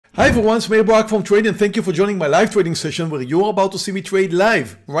Hi everyone, it's Meir Barak from Trade and thank you for joining my live trading session where you're about to see me trade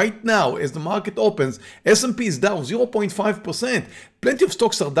live right now as the market opens. S&P is down 0.5%. Plenty of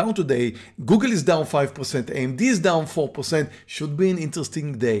stocks are down today. Google is down 5%. AMD is down 4%. Should be an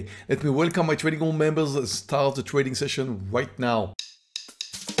interesting day. Let me welcome my trading room members and start the trading session right now.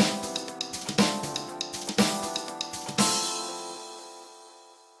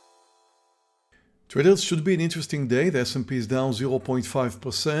 Traders, should be an interesting day. The S&P is down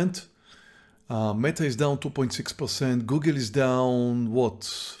 0.5%. Meta is down 2.6%. Google is down,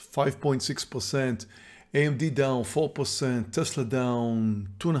 5.6%. AMD down 4%. Tesla down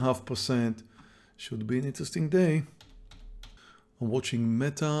 2.5%. Should be an interesting day. I'm watching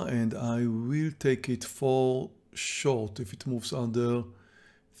Meta and I will take it for short if it moves under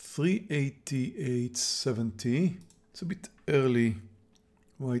 388.70. It's a bit early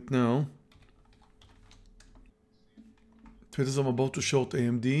right now. Traders, I'm about to short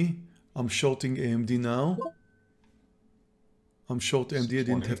AMD. I'm shorting AMD now. I'm short AMD. I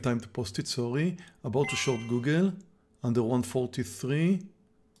didn't have time to post it, sorry. About to short Google under 143.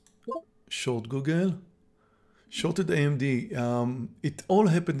 Short Google. Shorted AMD. It all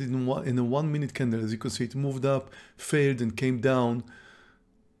happened in a 1 minute candle. As you can see, it moved up, failed, and came down.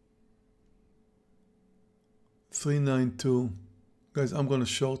 392. Guys, I'm gonna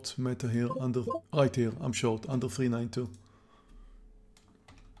short Meta here under right here. I'm short under 392.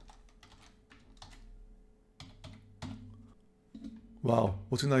 Wow,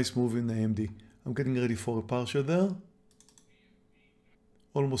 what a nice move in AMD. I'm getting ready for a partial there.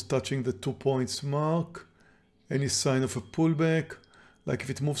 Almost touching the 2 points mark. Any sign of a pullback? Like if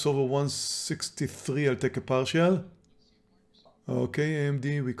it moves over 163, I'll take a partial. Okay,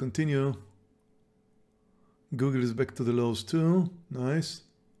 AMD, we continue. Google is back to the lows too. Nice.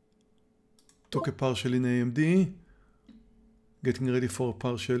 Took a partial in AMD. Getting ready for a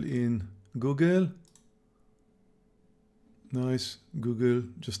partial in Google. Nice. Google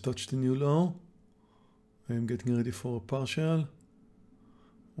just touched the new low. I am getting ready for a partial. I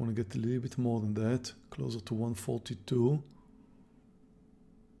want to get a little bit more than that, closer to 142.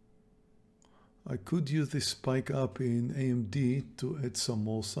 I could use this spike up in AMD to add some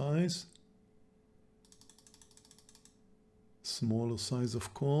more size. Smaller size,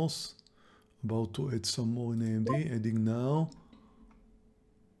 of course. About to add some more in AMD. Adding now.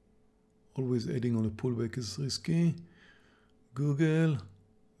 Always adding on a pullback is risky. Google,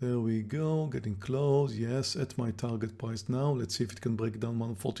 there we go, getting close. Yes, at my target price now. Let's see if it can break down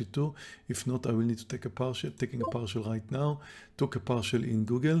 142. If not, I will need to take a partial. Taking a partial right now. Took a partial in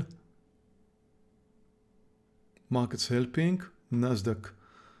Google. Markets helping. Nasdaq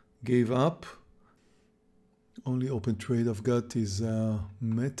gave up. Only open trade I've got is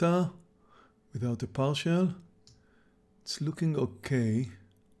Meta without a partial. It's looking okay.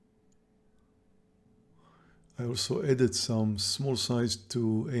 I also added some small size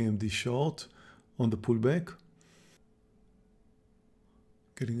to AMD short on the pullback.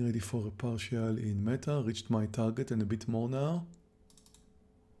 Getting ready for a partial in Meta. Reached my target and a bit more now.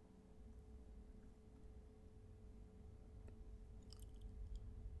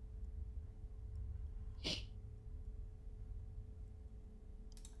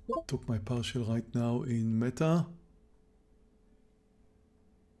 Took my partial right now in Meta.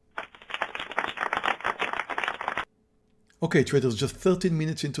 Okay, traders, just 13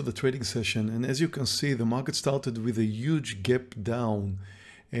 minutes into the trading session, and as you can see, the market started with a huge gap down.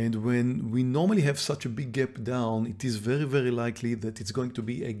 And when we normally have such a big gap down, it is very, very likely that it's going to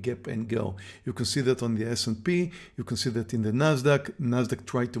be a gap and go. You can see that on the S&P, you can see that in the Nasdaq. Nasdaq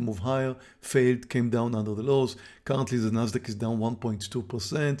tried to move higher, failed, came down under the lows. Currently, the Nasdaq is down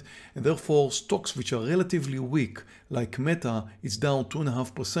 1.2%, and therefore stocks which are relatively weak, like Meta, it's down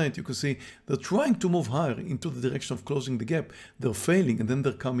 2.5%. You can see they're trying to move higher into the direction of closing the gap. They're failing, and then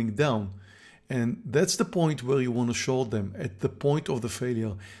they're coming down. And that's the point where you want to short them, at the point of the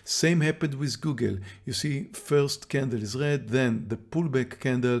failure. Same happened with Google. You see, first candle is red, then the pullback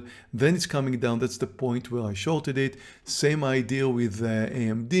candle, then it's coming down. That's the point where I shorted it. Same idea with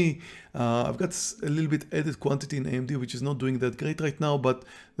AMD. I've got a little bit added quantity in AMD, which is not doing that great right now, but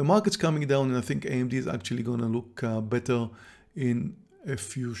the market's coming down, and I think AMD is actually going to look better in a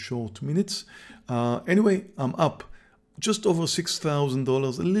few short minutes. Anyway, I'm up. Just over $6,000,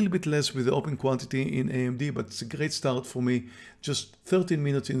 a little bit less with the open quantity in AMD, but it's a great start for me. Just 13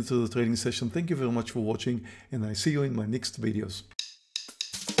 minutes into the trading session. Thank you very much for watching, and I see you in my next videos.